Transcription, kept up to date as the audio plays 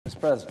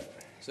President.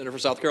 Senator for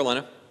South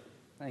Carolina.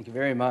 Thank you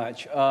very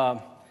much.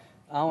 I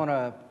want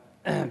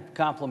to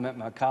compliment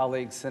my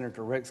colleagues,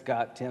 Senator Rick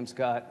Scott, Tim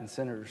Scott, and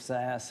Senator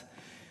Sass.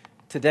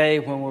 Today,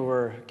 when we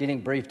were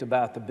getting briefed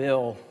about the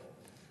bill,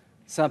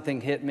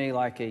 something hit me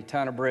like a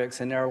ton of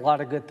bricks, and there are a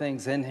lot of good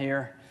things in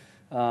here.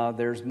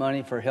 There's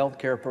money for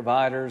healthcare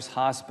providers,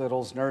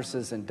 hospitals,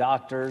 nurses, and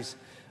doctors.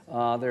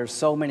 There's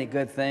so many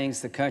good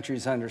things. The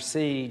country's under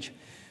siege.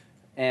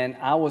 And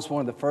I was one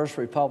of the first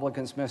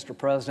Republicans, Mr.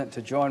 President,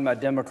 to join my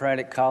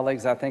Democratic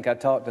colleagues. I think I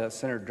talked to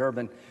Senator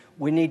Durbin.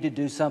 We need to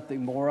do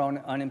something more on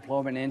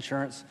unemployment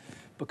insurance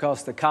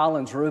because the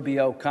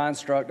Collins-Rubio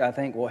construct, I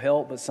think, will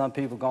help, but some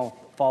people are going to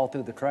fall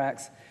through the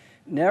cracks.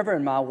 Never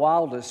in my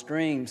wildest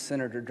dreams,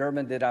 Senator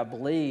Durbin, did I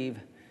believe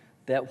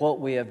that what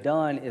we have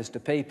done is to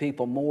pay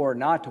people more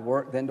not to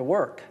work than to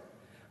work.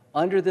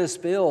 Under this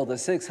bill, the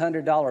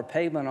 $600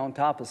 payment on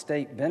top of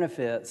state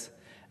benefits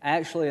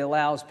actually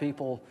allows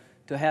people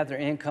to have their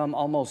income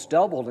almost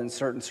doubled in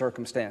certain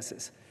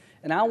circumstances.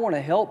 And I want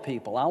to help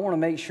people. I want to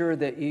make sure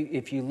that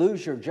if you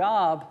lose your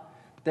job,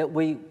 that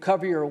we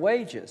cover your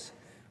wages.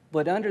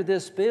 But under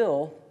this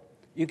bill,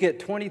 you get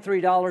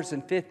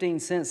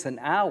 $23.15 an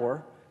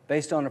hour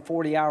based on a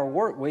 40-hour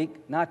work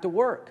week not to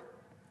work.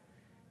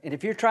 And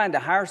if you're trying to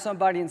hire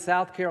somebody in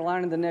South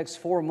Carolina in the next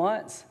 4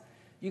 months,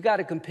 you got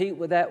to compete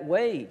with that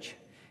wage.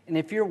 And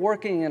if you're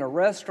working in a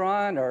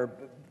restaurant, or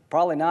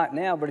probably not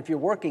now, but if you're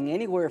working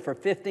anywhere for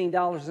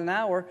 $15 an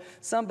hour,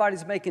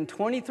 somebody's making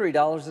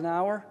 $23 an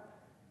hour,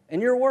 and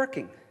you're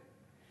working.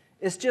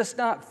 It's just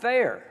not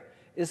fair.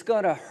 It's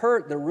going to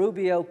hurt the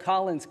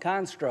Rubio-Collins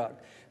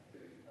construct.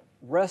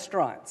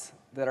 Restaurants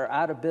that are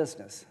out of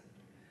business,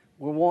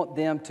 we want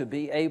them to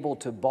be able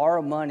to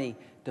borrow money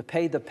to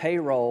pay the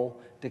payroll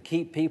to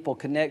keep people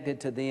connected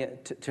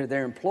to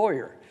their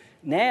employer.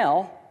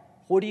 Now,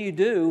 what do you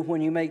do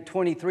when you make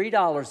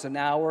 $23 an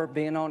hour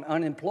being on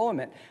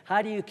unemployment?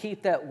 How do you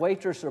keep that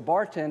waitress or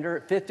bartender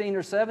at $15 or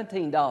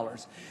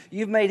 $17?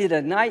 You've made it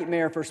a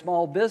nightmare for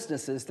small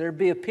businesses. They're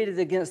being pitted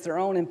against their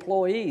own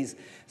employees.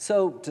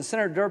 So to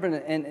Senator Durbin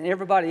and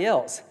everybody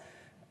else,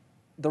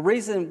 the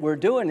reason we're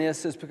doing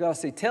this is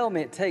because they tell me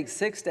it takes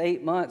 6 to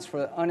 8 months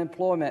for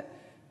unemployment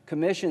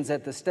commissions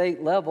at the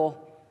state level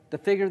to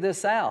figure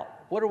this out.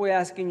 What are we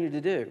asking you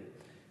to do?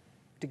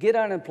 To get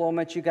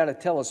unemployment, you got to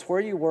tell us where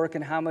you work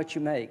and how much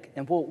you make.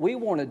 And what we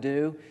want to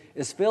do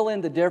is fill in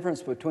the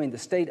difference between the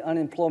state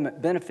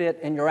unemployment benefit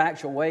and your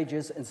actual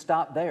wages and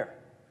stop there.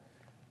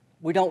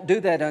 We don't do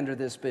that under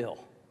this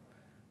bill.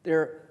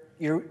 There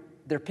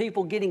are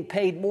people getting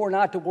paid more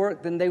not to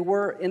work than they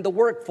were in the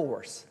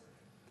workforce.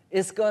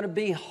 It's going to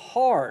be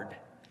hard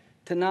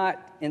to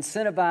not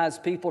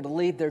incentivize people to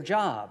leave their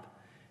job.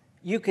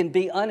 You can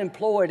be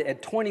unemployed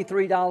at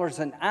 $23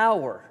 an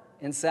hour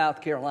in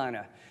South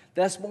Carolina.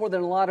 That's more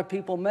than a lot of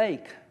people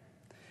make.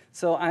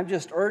 So I'm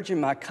just urging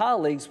my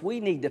colleagues, we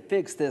need to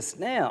fix this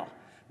now.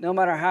 No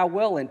matter how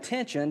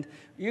well-intentioned,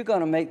 you're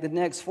going to make the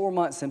next 4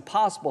 months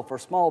impossible for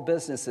small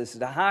businesses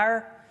to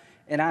hire.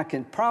 And I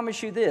can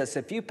promise you this,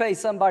 if you pay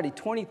somebody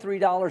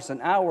 $23 an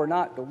hour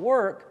not to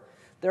work,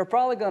 they're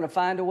probably going to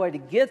find a way to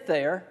get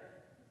there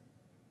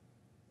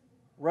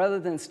rather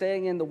than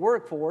staying in the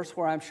workforce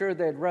where I'm sure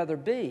they'd rather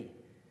be.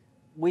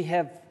 We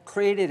have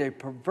created a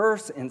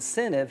perverse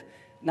incentive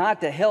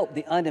not to help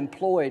the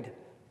unemployed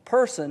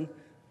person,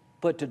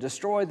 but to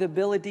destroy the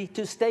ability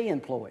to stay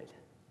employed.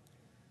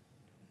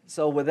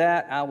 So with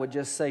that, I would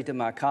just say to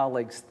my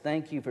colleagues,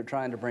 thank you for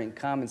trying to bring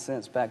common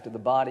sense back to the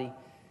body.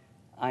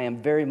 I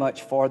am very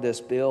much for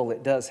this bill.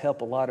 It does help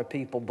a lot of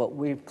people, but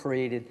we've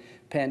created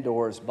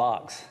Pandora's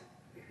box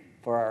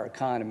for our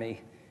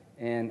economy,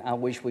 and I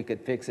wish we could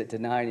fix it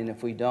tonight, and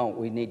if we don't,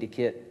 we need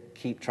to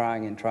keep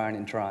trying and trying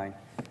and trying.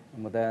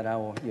 And with that, I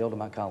will yield to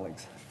my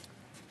colleagues.